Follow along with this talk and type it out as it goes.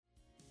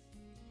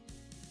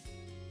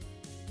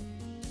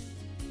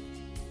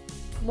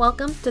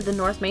Welcome to the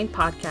North Main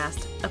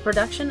Podcast, a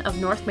production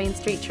of North Main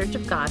Street Church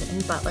of God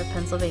in Butler,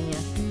 Pennsylvania.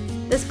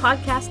 This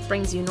podcast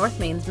brings you North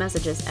Main's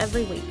messages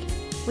every week.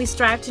 We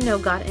strive to know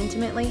God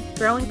intimately,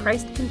 grow in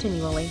Christ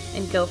continually,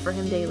 and go for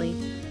Him daily.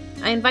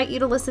 I invite you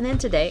to listen in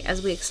today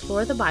as we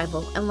explore the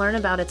Bible and learn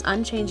about its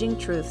unchanging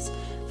truths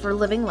for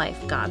living life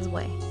God's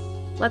way.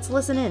 Let's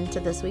listen in to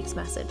this week's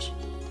message.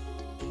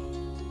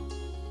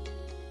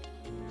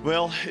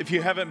 Well, if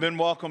you haven't been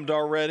welcomed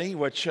already,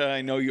 which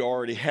I know you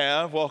already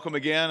have, welcome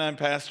again. I'm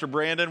Pastor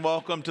Brandon.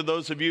 Welcome to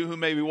those of you who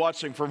may be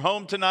watching from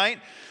home tonight.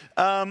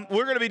 We're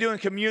going to be doing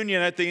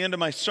communion at the end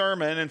of my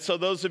sermon, and so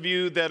those of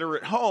you that are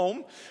at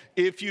home,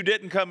 if you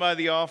didn't come by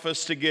the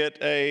office to get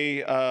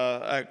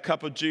a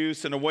cup of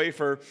juice and a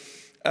wafer,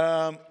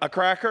 a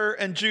cracker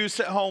and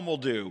juice at home will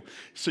do,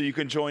 so you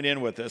can join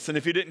in with us. And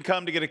if you didn't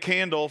come to get a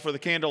candle for the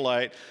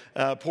candlelight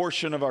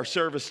portion of our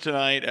service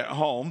tonight at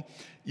home,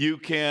 you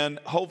can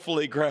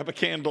hopefully grab a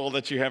candle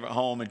that you have at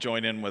home and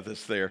join in with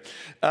us there.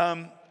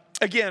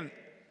 Again,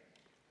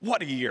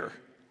 what a year.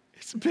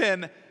 It's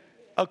been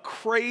a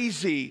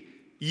crazy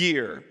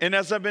year. And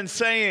as I've been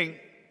saying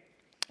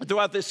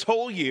throughout this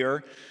whole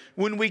year,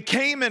 when we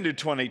came into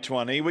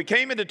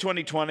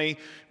 2020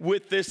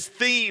 with this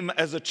theme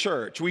as a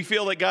church. We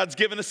feel that God's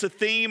given us a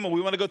theme, and we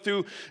want to go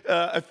through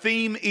a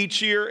theme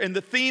each year. And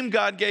the theme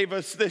God gave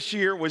us this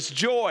year was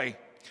joy.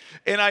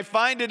 And I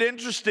find it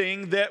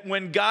interesting that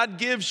when God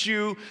gives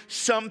you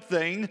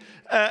something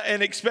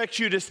and expects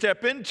you to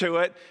step into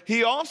it,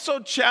 He also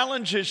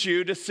challenges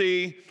you to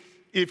see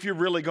if you're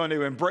really going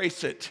to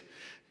embrace it.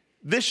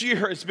 This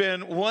year has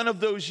been one of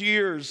those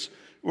years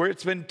where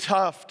it's been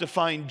tough to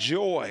find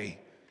joy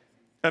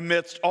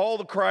amidst all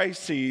the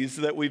crises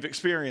that we've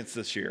experienced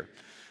this year.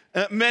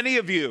 Many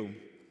of you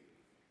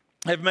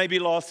have maybe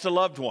lost a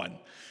loved one,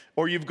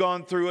 or you've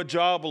gone through a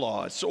job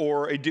loss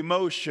or a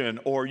demotion,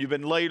 or you've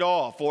been laid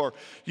off, or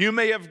you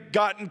may have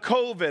gotten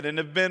COVID and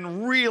have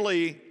been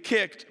really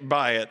kicked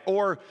by it,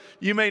 or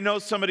you may know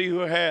somebody who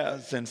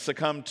has and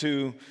succumbed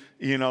to,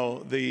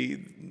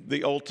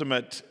 the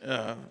ultimate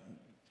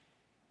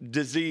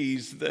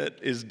disease that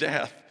is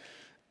death.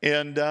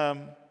 And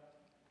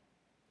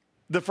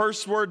the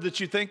first word that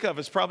you think of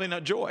is probably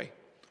not joy.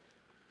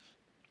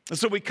 And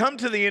so we come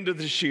to the end of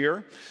this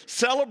year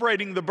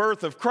celebrating the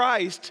birth of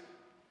Christ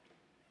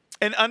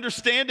and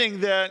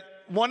understanding that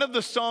one of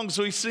the songs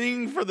we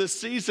sing for this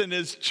season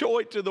is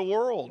Joy to the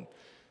World.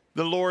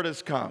 The Lord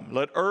has come.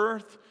 Let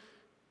earth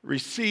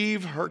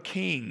receive her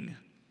King.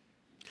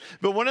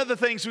 But one of the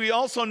things we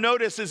also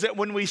notice is that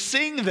when we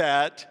sing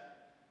that,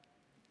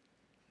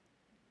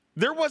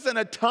 there wasn't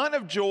a ton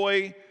of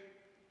joy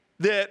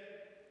that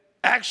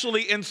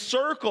actually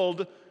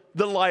encircled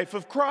the life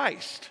of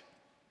Christ.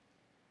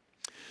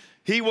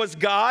 He was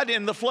God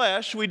in the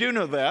flesh, we do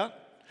know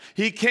that.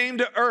 He came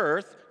to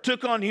earth,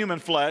 took on human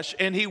flesh,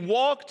 and He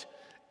walked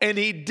and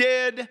He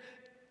did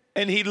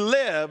and He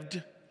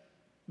lived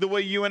the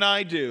way you and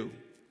I do,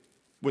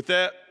 with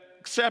that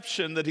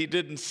exception that He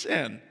didn't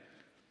sin.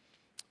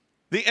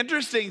 The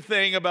interesting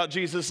thing about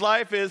Jesus'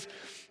 life is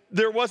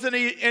there wasn't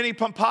any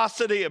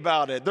pomposity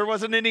about it. There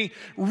wasn't any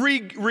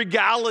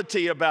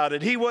regality about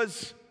it. He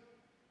was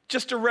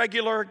just a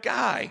regular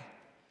guy,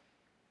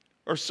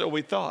 or so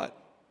we thought.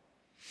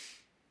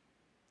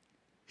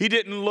 He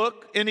didn't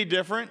look any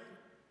different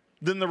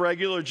than the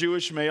regular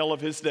Jewish male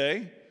of his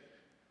day.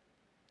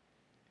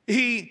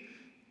 He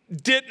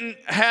didn't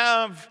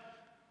have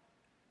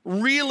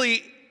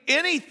really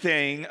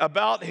anything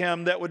about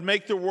him that would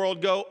make the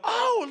world go,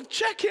 oh,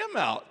 check him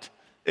out,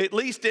 at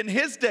least in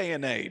his day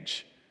and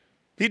age.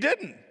 He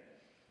didn't.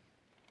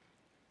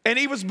 And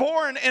he was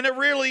born in a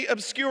really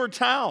obscure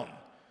town.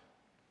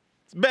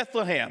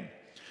 Bethlehem.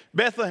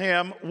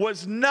 Bethlehem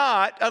was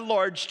not a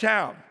large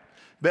town.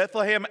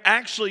 Bethlehem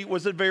actually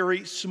was a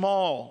very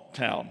small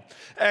town,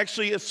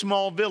 actually a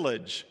small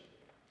village.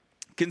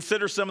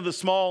 Consider some of the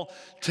small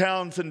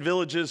towns and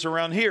villages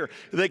around here.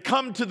 They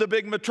come to the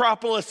big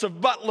metropolis of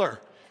Butler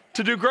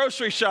to do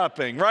grocery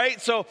shopping, right?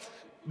 So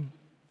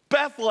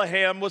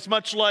Bethlehem was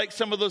much like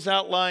some of those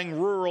outlying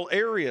rural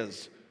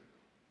areas.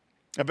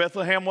 Now,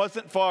 Bethlehem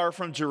wasn't far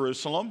from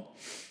Jerusalem,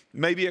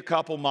 maybe a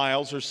couple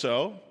miles or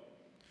so.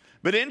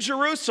 But in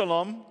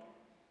Jerusalem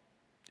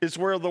is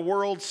where the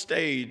world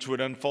stage would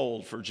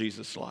unfold for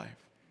Jesus' life.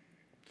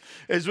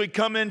 As we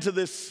come into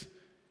this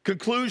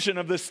conclusion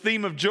of this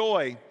theme of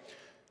joy,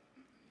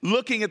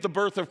 looking at the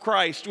birth of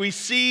Christ, we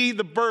see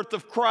the birth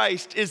of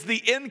Christ is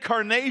the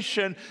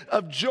incarnation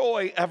of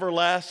joy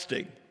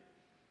everlasting.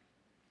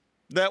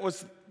 That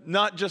was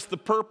not just the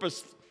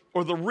purpose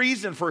or the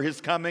reason for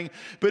His coming,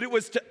 but it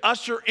was to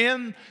usher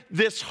in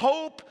this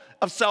hope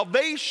of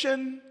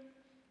salvation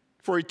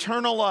for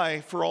eternal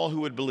life for all who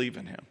would believe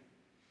in Him.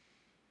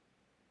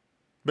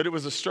 But it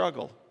was a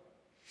struggle.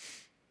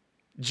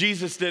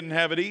 Jesus didn't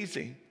have it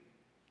easy.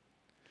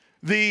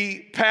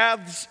 The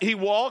paths He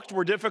walked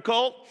were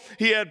difficult.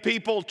 He had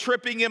people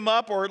tripping Him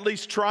up, or at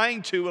least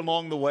trying to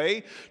along the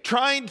way,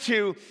 trying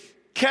to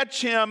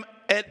catch Him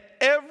at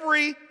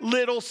every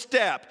little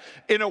step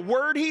in a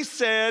word he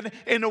said,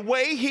 in a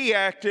way he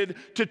acted,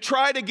 to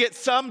try to get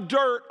some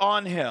dirt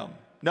on him.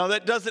 Now,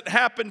 that doesn't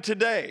happen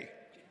today.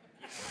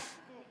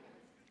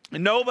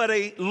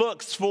 Nobody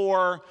looks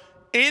for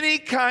any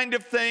kind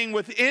of thing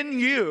within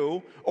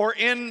you or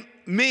in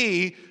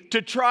me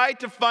to try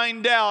to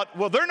find out,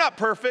 well, they're not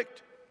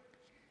perfect.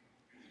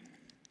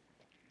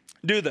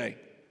 Do they?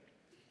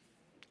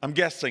 I'm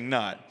guessing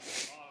not.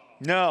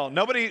 No,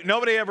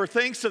 nobody ever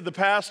thinks of the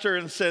pastor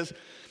and says,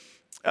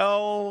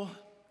 oh,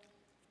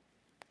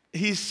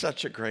 he's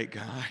such a great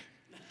guy.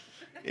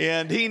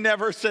 And he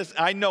never says,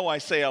 I know I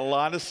say a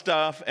lot of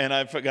stuff, and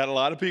I've got a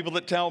lot of people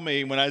that tell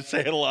me when I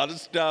say a lot of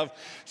stuff,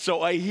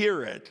 so I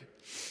hear it.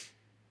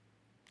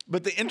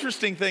 But the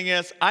interesting thing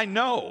is, I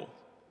know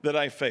that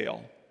I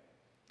fail.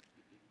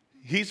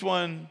 He's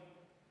one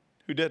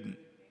who didn't.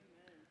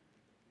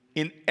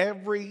 In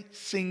every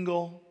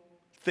single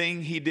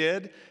thing he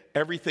did,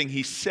 everything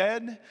he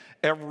said,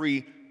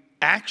 every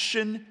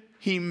action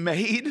he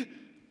made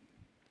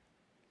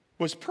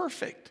was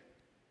perfect.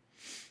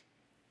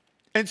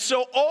 And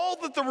so all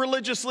that the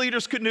religious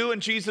leaders could do in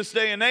Jesus'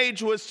 day and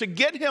age was to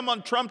get him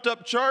on trumped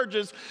up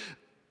charges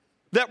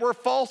that were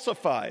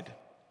falsified.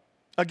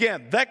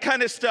 Again, that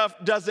kind of stuff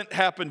doesn't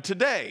happen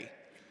today.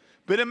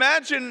 But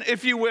imagine,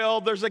 if you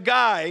will, there's a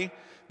guy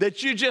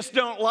that you just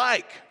don't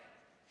like.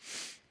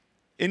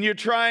 And you're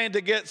trying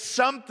to get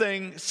some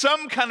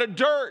kind of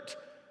dirt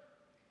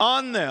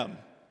on them.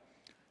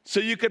 So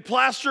you could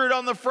plaster it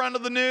on the front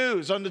of the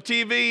news, on the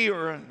TV,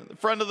 or on the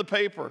front of the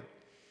paper.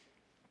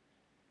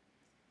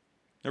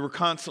 They were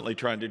constantly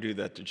trying to do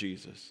that to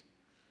Jesus.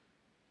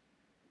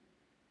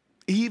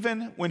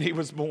 Even when he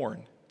was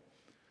born.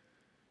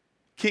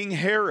 King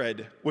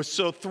Herod was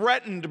so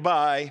threatened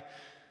by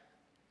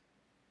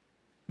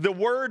the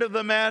word of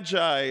the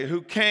Magi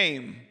who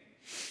came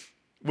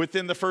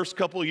within the first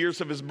couple of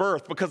years of his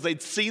birth, because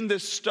they'd seen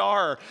this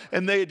star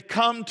and they had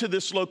come to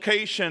this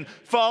location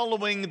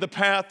following the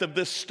path of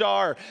this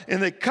star,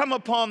 and they'd come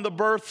upon the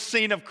birth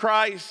scene of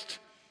Christ,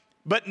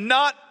 but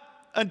not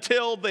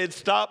until they had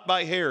stopped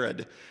by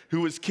Herod,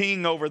 who was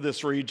king over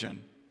this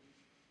region.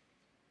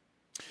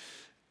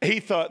 They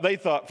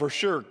thought for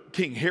sure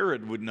King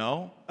Herod would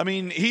know. I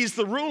mean, he's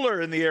the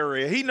ruler in the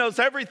area. He knows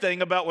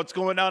everything about what's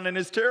going on in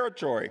his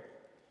territory.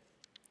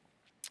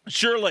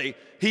 Surely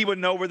he would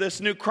know where this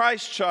new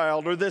Christ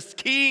child or this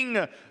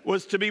king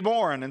was to be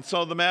born. And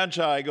so the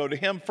Magi go to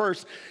him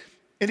first.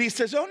 And he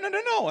says, oh,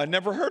 no, I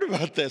never heard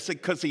about this,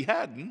 because he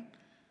hadn't.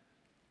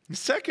 And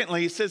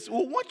secondly, he says,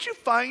 well, once you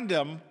find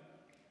him,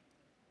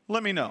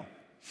 let me know.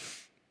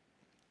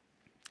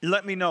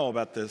 Let me know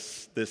about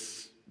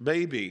this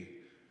baby,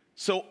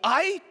 so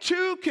I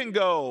too can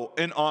go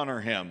and honor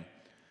him.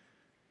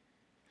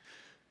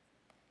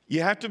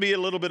 You have to be a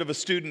little bit of a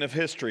student of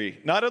history,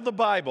 not of the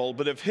Bible,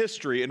 but of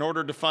history, in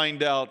order to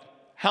find out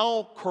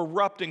how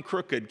corrupt and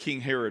crooked King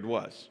Herod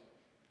was.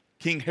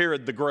 King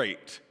Herod the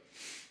Great.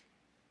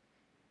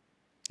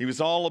 He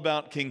was all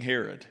about King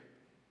Herod.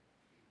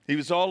 He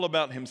was all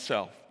about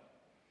himself.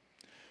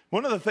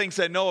 One of the things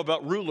I know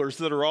about rulers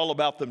that are all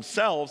about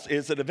themselves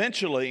is that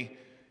eventually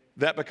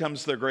that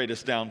becomes their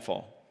greatest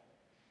downfall.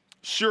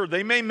 Sure,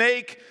 they may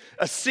make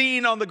a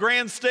scene on the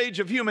grand stage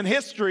of human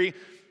history,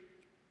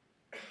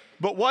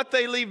 but what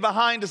they leave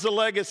behind as a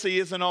legacy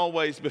isn't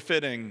always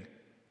befitting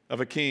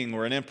of a king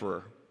or an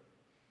emperor.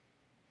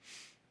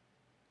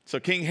 So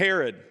King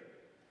Herod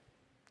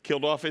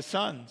killed off his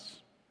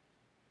sons,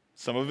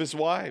 some of his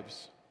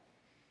wives.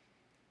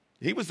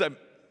 He was a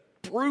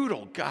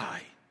brutal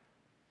guy.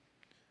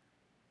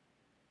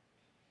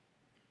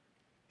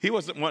 He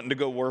wasn't wanting to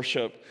go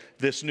worship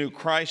this new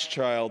Christ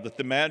child that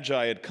the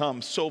Magi had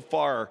come so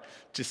far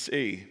to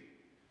see.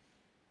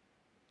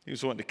 He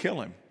was wanting to kill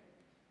him.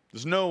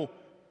 There's no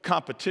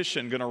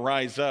competition going to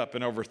rise up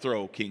and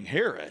overthrow King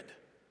Herod.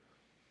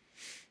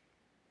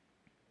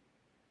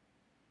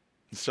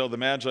 And so the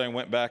Magi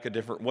went back a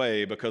different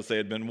way because they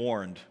had been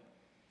warned.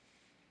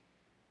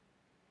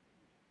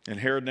 And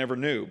Herod never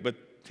knew, but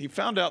he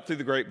found out through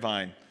the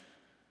grapevine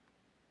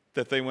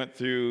that they went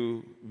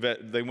to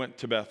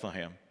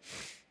Bethlehem.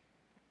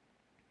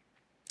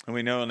 And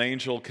we know an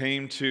angel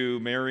came to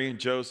Mary and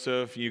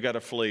Joseph, you got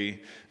to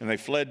flee. And they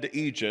fled to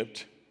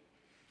Egypt.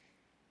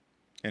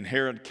 And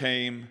Herod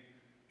came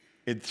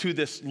into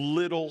this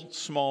little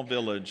small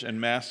village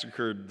and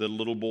massacred the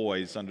little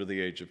boys under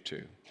the age of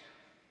 2.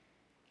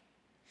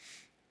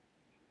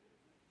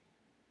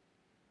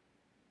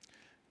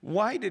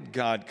 Why did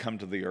God come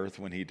to the earth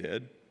when he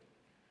did?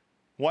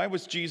 Why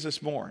was Jesus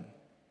born?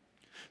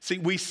 See,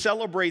 we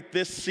celebrate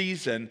this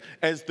season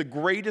as the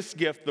greatest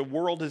gift the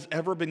world has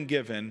ever been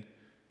given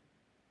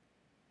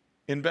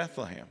in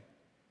Bethlehem.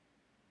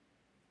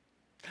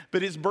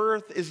 But his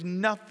birth is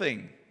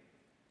nothing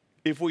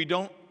if we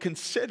don't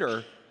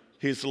consider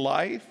his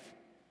life,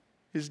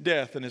 his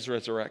death, and his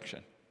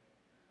resurrection.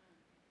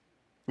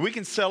 We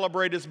can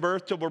celebrate his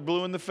birth till we're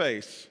blue in the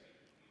face.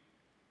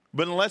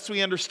 But unless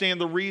we understand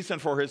the reason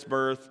for his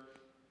birth,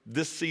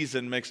 this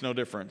season makes no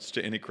difference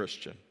to any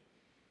Christian,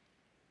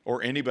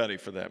 or anybody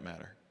for that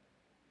matter.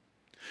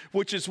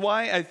 which is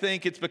why I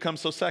think it's become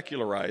so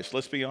secularized,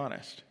 let's be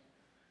honest.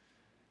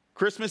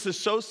 Christmas is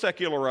so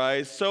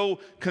secularized, so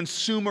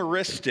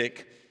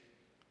consumeristic,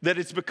 that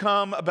it's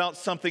become about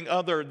something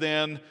other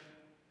than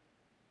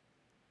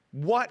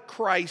what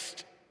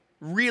Christ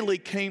really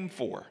came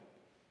for.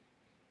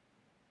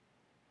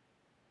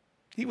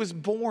 He was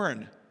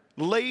born,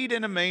 laid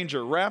in a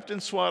manger, wrapped in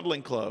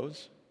swaddling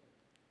clothes.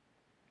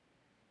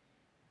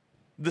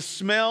 The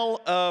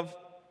smell of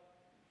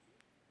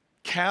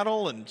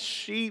cattle and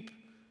sheep,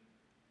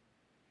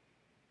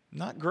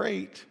 not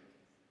great.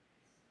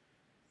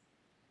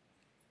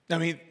 I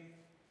mean,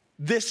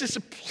 this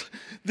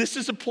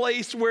is a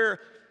place where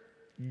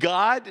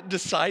God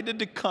decided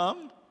to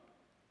come.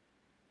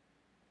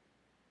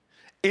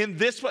 In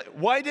this way,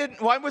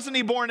 why wasn't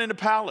he born in a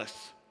palace?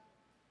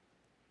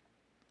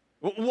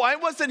 Why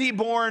wasn't he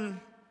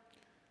born?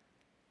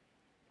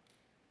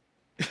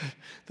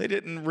 They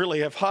didn't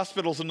really have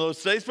hospitals in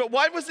those days, but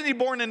why wasn't he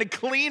born in a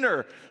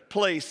cleaner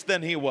place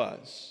than he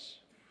was?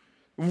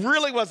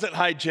 Really wasn't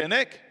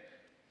hygienic.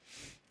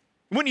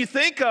 When you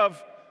think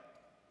of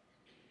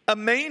a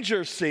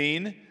manger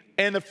scene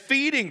and a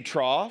feeding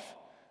trough,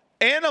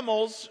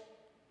 animals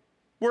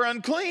were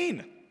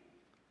unclean.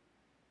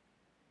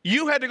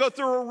 You had to go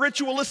through a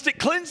ritualistic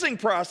cleansing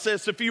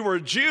process if you were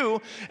a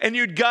Jew and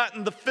you'd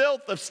gotten the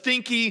filth of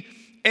stinky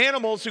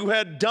animals who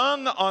had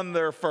dung on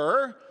their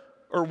fur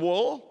or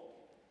wool.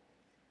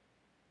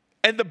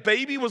 And the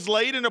baby was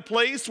laid in a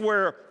place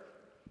where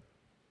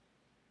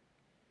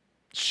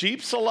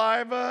sheep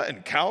saliva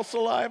and cow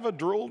saliva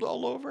drooled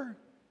all over.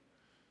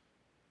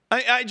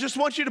 I just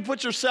want you to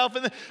put yourself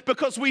in there,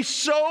 because we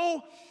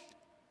so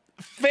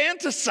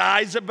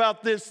fantasize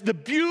about this, the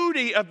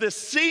beauty of this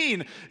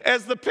scene,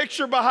 as the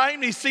picture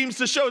behind me seems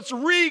to show. It's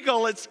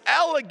regal, it's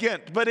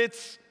elegant, but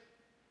it's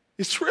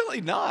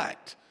really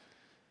not.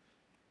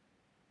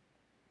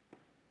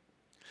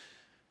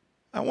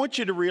 I want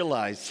you to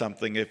realize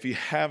something if you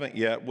haven't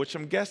yet, which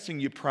I'm guessing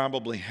you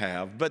probably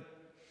have, but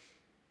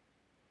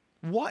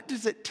what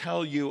does it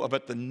tell you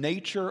about the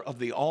nature of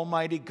the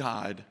Almighty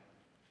God,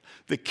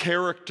 the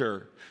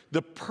character,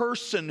 the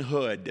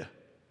personhood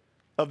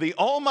of the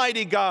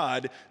Almighty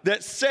God,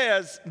 that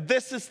says,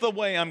 this is the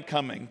way I'm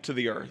coming to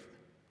the earth?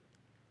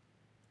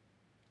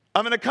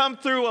 I'm going to come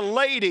through a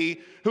lady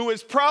who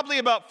is probably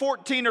about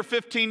 14 or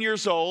 15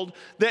 years old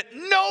that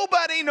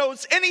nobody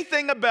knows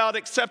anything about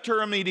except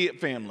her immediate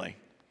family.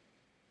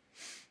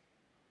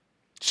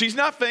 She's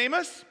not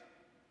famous.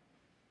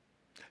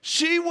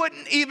 She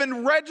wouldn't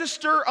even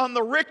register on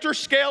the Richter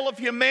scale of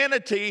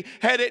humanity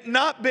had it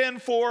not been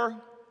for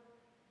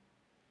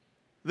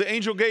the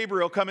angel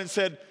Gabriel come and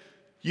said,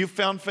 you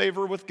found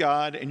favor with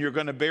God and you're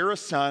going to bear a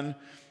son.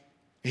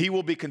 He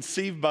will be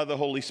conceived by the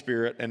Holy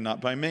Spirit and not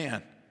by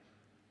man.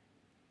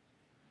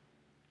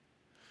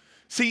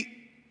 See,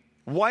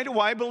 why do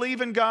I believe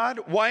in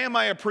God? Why am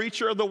I a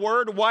preacher of the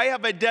word? Why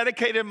have I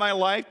dedicated my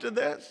life to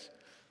this?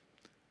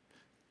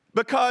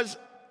 Because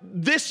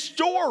this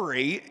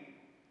story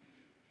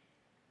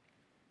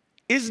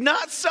is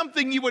not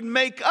something you would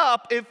make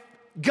up if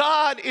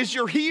God is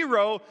your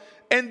hero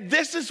and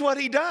this is what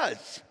he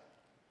does.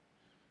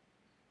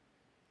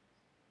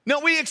 No,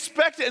 we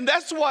expect it, and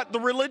that's what the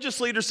religious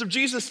leaders of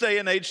Jesus' day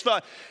and age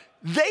thought.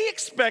 They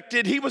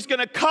expected he was going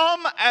to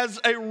come as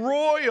a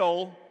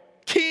royal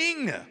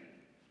king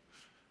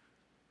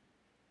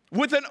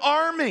with an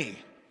army,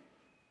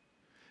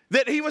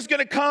 that he was going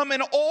to come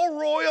in all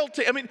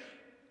royalty. I mean,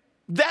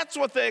 that's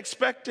what they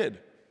expected.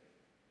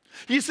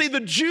 You see, the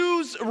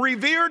Jews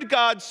revered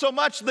God so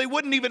much they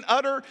wouldn't even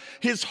utter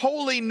his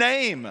holy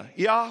name,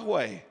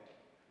 Yahweh,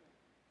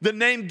 the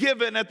name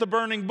given at the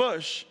burning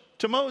bush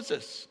to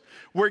Moses,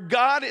 where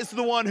God is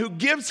the one who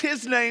gives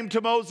his name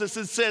to Moses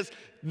and says,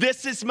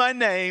 this is my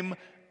name,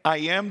 I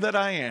am that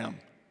I am.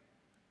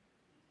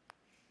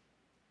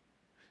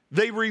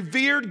 They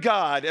revered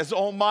God as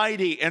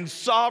almighty and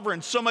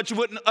sovereign so much he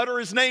wouldn't utter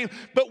his name.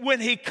 But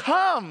when he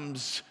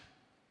comes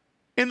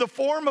in the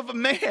form of a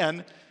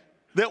man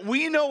that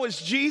we know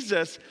as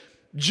Jesus,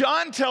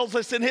 John tells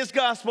us in his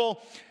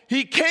gospel,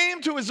 he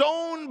came to his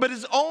own, but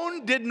his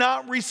own did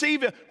not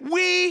receive him.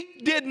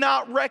 We did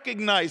not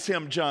recognize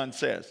him, John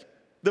says.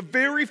 The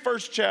very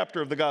first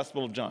chapter of the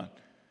Gospel of John.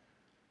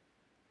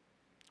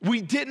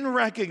 We didn't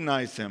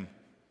recognize him.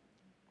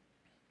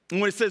 And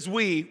when it says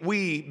we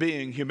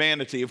being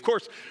humanity, of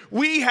course,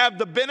 we have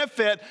the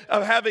benefit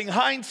of having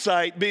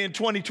hindsight being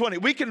 2020.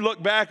 We can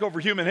look back over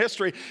human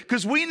history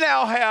because we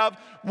now have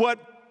what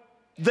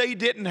they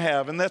didn't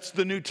have, and that's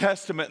the New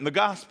Testament and the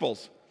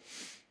Gospels.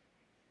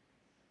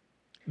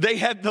 They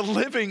had the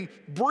living,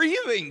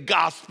 breathing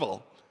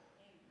gospel.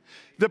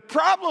 The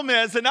problem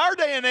is, in our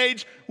day and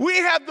age, we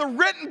have the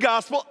written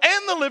gospel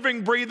and the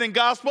living, breathing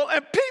gospel,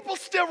 and people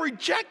still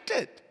reject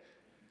it.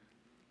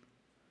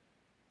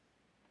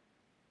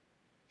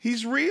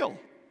 He's real.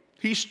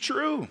 He's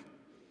true.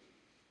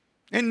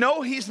 And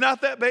no, he's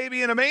not that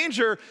baby in a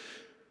manger.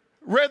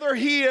 Rather,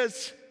 he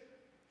is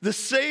the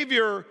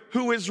Savior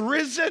who is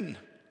risen.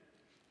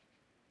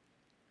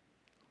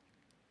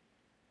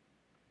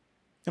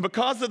 And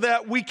because of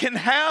that, we can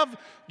have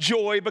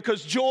joy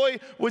because joy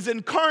was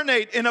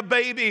incarnate in a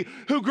baby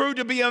who grew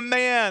to be a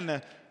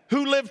man,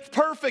 who lived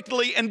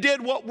perfectly and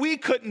did what we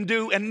couldn't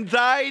do and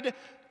died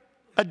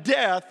a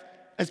death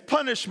as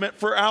punishment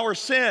for our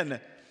sin.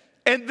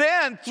 And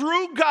then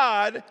through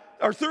God,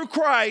 or through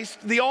Christ,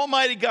 the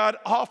Almighty God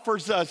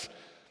offers us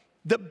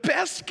the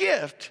best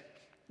gift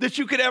that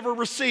you could ever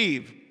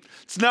receive.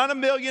 It's not $1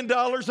 million,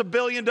 $1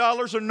 billion,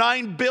 or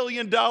 $9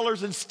 billion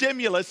in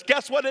stimulus.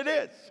 Guess what it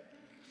is?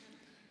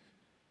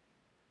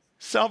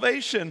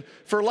 Salvation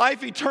for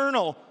life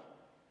eternal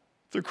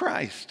through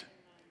Christ.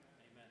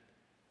 Amen.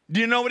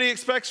 Do you know what he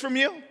expects from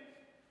you?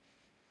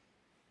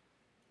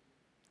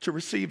 To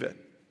receive it.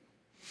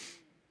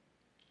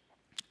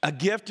 A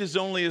gift is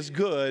only as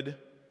good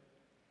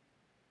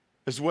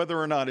as whether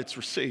or not it's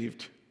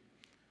received.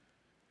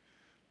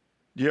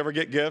 Do you ever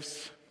get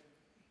gifts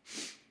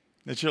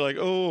that you're like,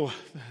 oh,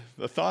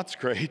 the thought's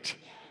great?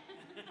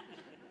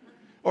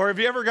 Or have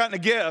you ever gotten a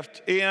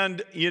gift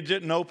and you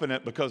didn't open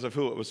it because of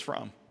who it was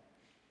from?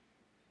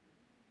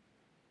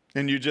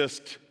 And you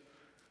just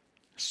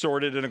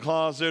stored it in a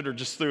closet or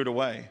just threw it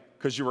away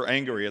because you were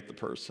angry at the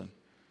person?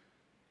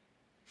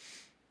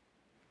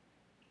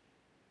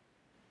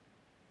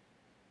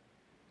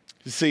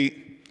 You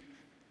see,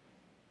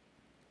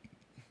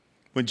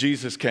 when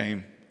Jesus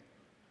came,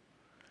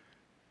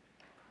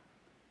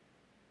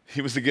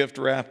 he was a gift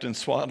wrapped in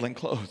swaddling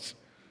clothes.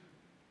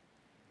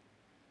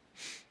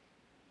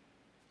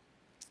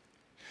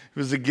 It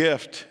was a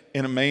gift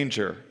in a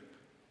manger,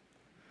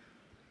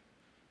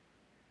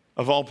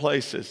 of all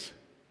places.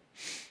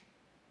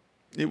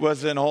 It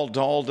wasn't all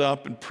dolled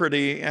up and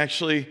pretty.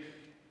 Actually, it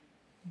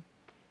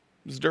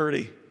was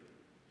dirty.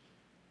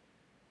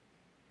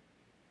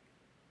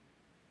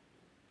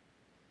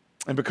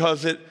 And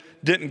because it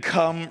didn't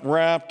come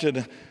wrapped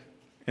in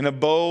a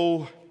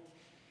bow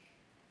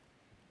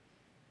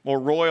or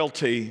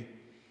royalty,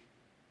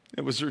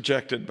 it was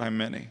rejected by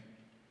many.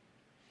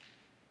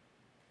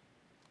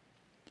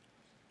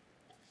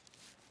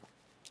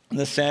 And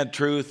the sad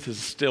truth is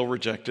still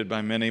rejected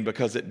by many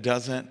because it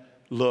doesn't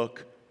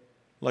look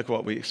like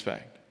what we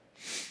expect.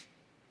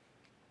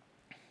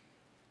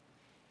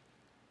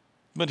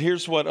 But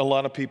here's what a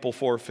lot of people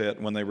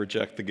forfeit when they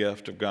reject the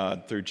gift of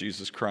God through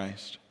Jesus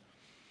Christ.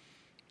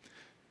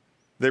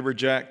 They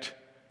reject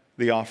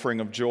the offering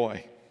of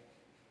joy,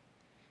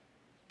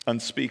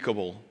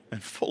 unspeakable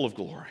and full of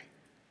glory.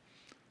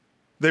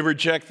 They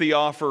reject the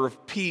offer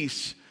of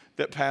peace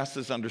that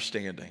passes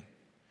understanding.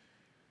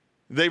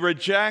 They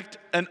reject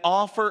an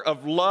offer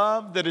of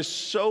love that is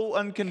so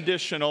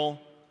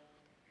unconditional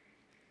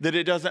that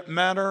it doesn't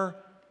matter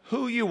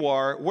who you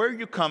are, where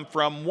you come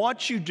from,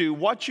 what you do,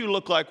 what you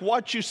look like,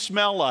 what you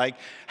smell like,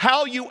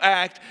 how you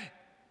act.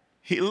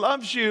 He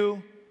loves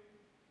you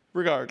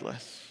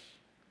regardless.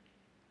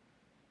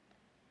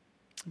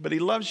 But he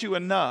loves you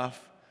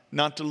enough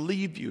not to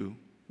leave you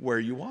where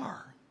you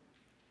are.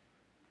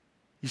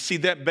 You see,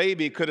 that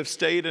baby could have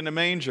stayed in a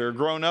manger,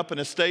 grown up in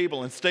a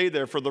stable, and stayed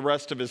there for the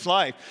rest of his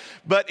life.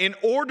 But in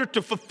order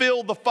to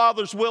fulfill the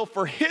Father's will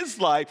for his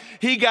life,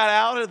 he got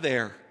out of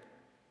there.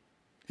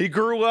 He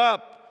grew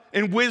up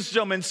in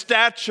wisdom and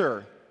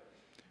stature.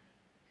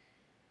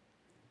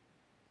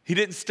 He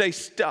didn't stay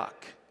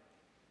stuck.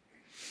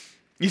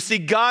 You see,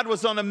 God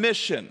was on a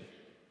mission,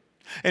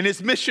 and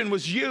his mission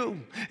was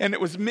you, and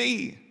it was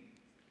me.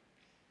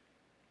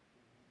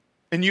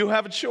 And you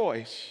have a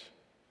choice.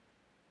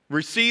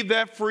 Receive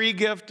that free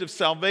gift of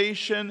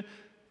salvation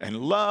and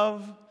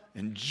love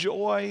and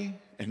joy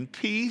and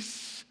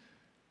peace,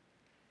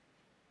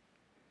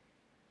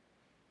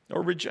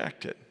 or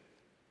reject it.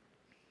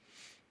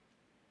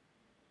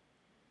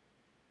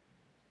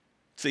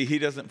 See, he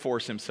doesn't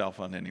force himself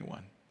on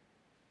anyone.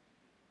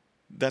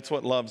 That's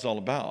what love's all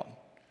about.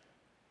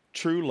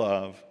 True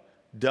love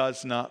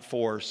does not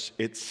force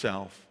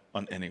itself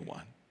on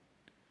anyone.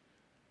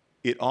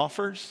 It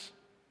offers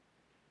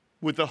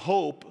with the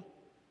hope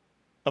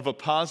of a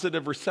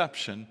positive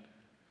reception,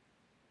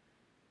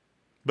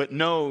 but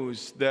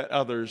knows that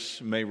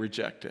others may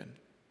reject it.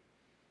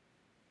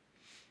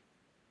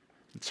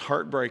 It's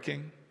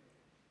heartbreaking.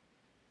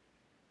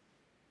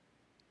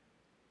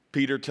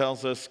 Peter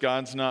tells us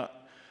God's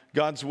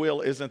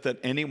will isn't that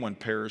anyone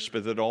perish,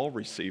 but that all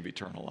receive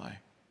eternal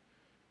life.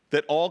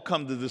 That all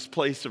come to this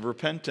place of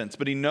repentance,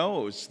 but he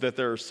knows that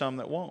there are some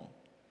that won't.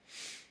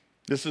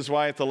 This is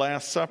why at the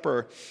Last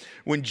Supper,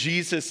 when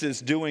Jesus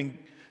is doing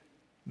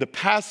the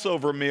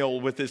Passover meal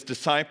with his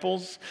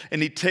disciples,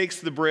 and he takes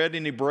the bread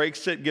and he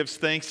breaks it, gives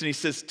thanks, and he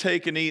says,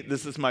 "Take and eat,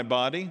 this is my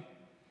body."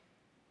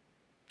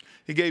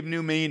 He gave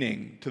new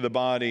meaning to the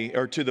body,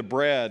 or to the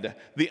bread,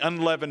 the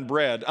unleavened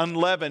bread.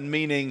 Unleavened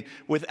meaning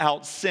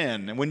without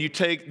sin. And when you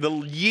take the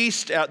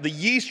yeast out, the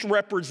yeast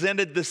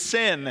represented the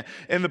sin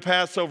in the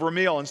Passover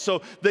meal. And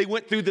so they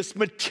went through this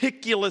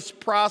meticulous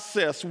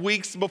process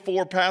weeks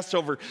before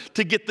Passover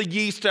to get the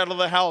yeast out of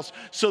the house,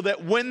 so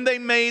that when they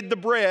made the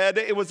bread,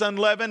 it was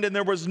unleavened and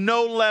there was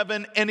no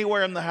leaven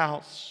anywhere in the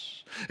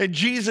house. And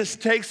Jesus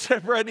takes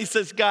that bread and he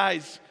says,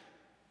 "Guys,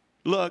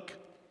 look,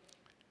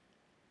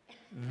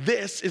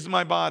 This is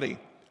my body.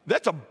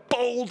 That's a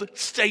bold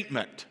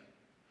statement.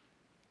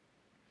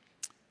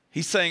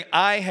 He's saying,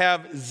 I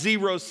have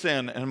zero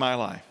sin in my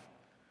life.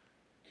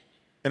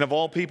 And of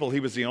all people, he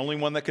was the only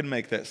one that could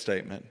make that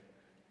statement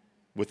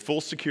with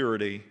full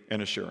security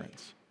and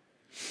assurance.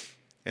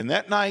 And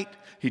that night,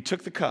 he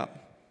took the cup.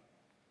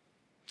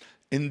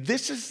 And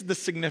this is the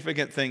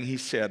significant thing he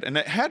said. And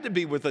it had to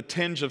be with a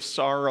tinge of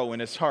sorrow in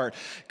his heart,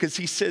 because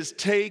he says,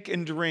 take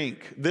and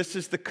drink. This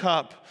is the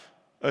cup,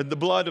 the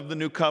blood of the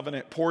new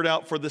covenant poured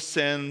out for the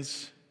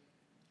sins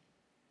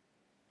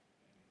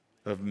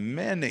of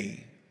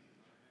many.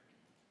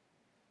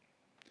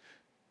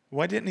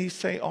 Why didn't he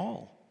say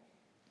all?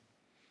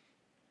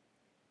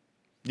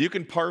 You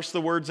can parse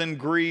the words in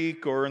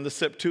Greek or in the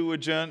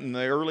Septuagint and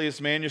the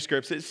earliest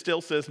manuscripts. It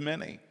still says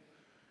many.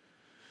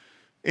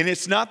 And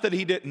it's not that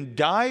he didn't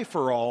die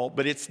for all,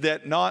 but it's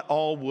that not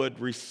all would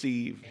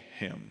receive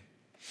him.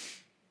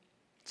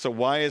 So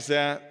why is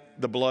that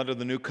the blood of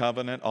the new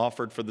covenant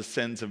offered for the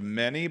sins of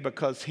many?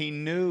 Because he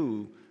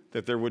knew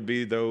that there would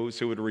be those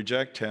who would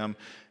reject him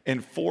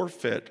and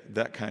forfeit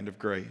that kind of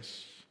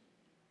grace.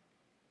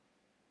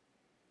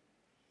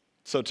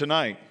 So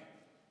tonight,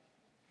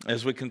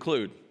 as we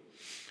conclude,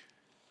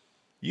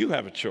 you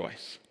have a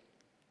choice.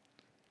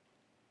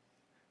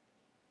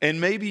 And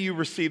maybe you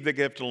received the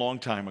gift a long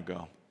time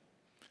ago.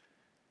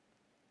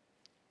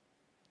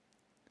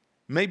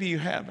 Maybe you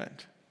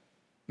haven't.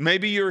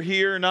 Maybe you're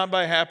here not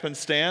by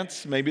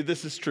happenstance. Maybe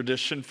this is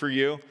tradition for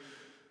you.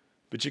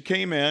 But you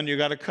came in, you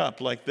got a cup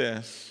like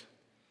this.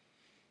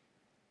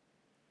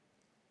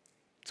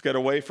 It's got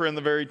a wafer in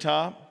the very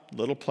top,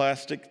 little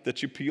plastic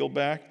that you peel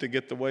back to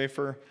get the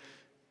wafer.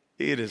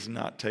 It is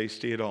not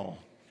tasty at all.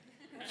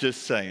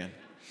 Just saying.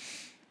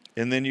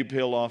 And then you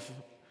peel off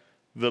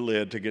the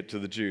lid to get to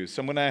the juice.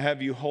 I'm going to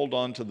have you hold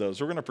on to those.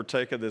 We're going to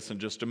partake of this in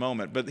just a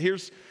moment. But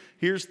here's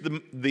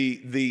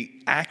the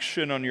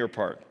action on your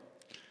part.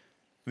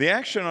 The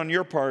action on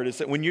your part is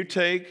that when you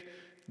take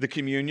the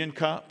communion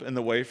cup and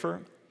the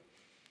wafer,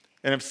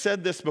 and I've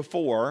said this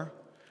before,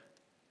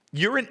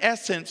 you're in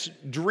essence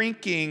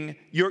drinking,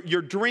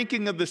 your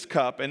drinking of this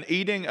cup and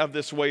eating of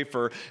this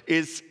wafer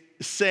is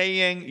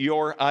saying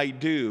your I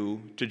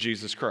do to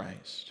Jesus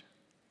Christ.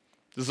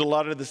 There's a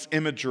lot of this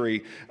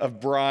imagery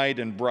of bride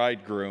and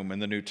bridegroom in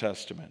the New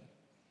Testament.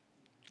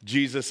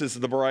 Jesus is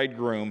the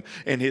bridegroom,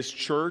 and his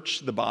church,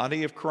 the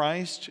body of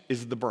Christ,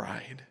 is the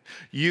bride.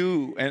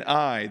 You and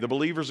I, the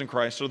believers in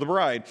Christ, are the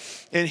bride.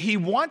 And he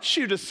wants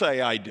you to say,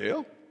 I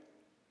do.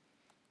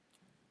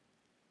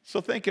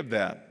 So think of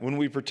that when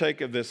we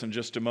partake of this in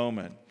just a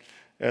moment.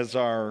 As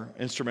our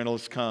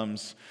instrumentalist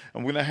comes,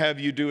 I'm going to have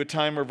you do a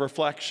time of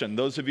reflection.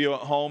 Those of you at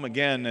home,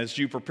 again, as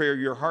you prepare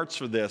your hearts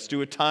for this,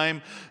 do a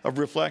time of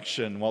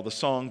reflection while the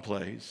song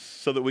plays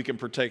so that we can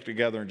partake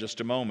together in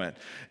just a moment.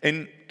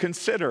 And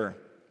consider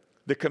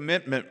the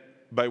commitment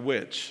by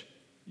which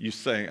you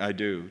say, I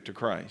do, to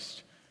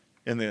Christ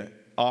in the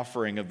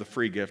offering of the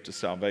free gift of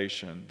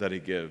salvation that he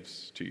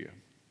gives to you.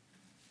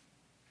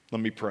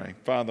 Let me pray.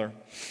 Father,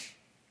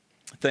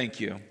 thank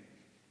you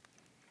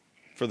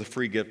for the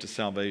free gift of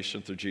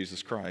salvation through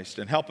Jesus Christ.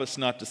 And help us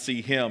not to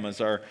see him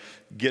as our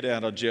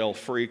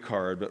get-out-of-jail-free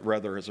card, but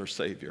rather as our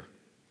Savior.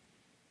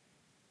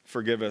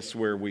 Forgive us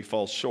where we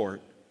fall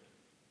short.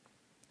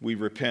 We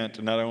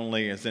repent not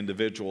only as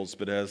individuals,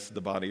 but as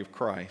the body of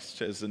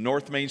Christ. As the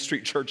North Main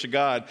Street Church of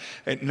God,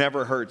 it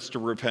never hurts to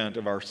repent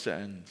of our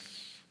sins.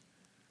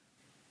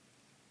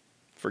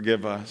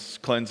 Forgive us,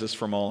 cleanse us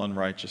from all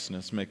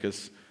unrighteousness, make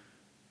us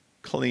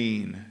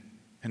clean,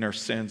 and our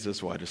sins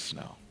as white as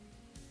snow.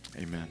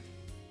 Amen.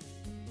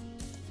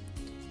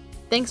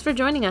 Thanks for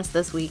joining us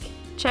this week.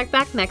 Check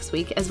back next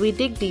week as we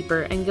dig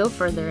deeper and go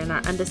further in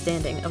our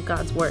understanding of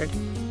God's Word.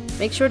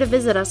 Make sure to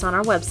visit us on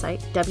our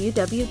website,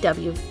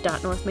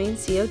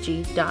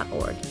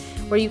 www.northmaincog.org,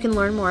 where you can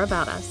learn more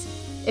about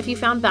us. If you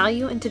found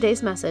value in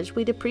today's message,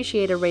 we'd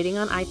appreciate a rating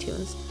on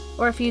iTunes,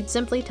 or if you'd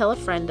simply tell a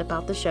friend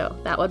about the show,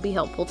 that would be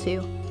helpful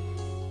too.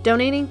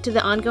 Donating to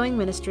the ongoing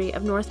ministry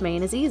of North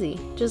Main is easy.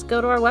 Just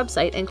go to our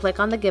website and click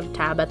on the Give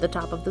tab at the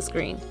top of the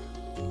screen.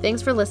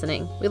 Thanks for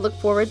listening. We look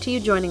forward to you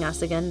joining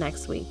us again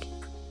next week.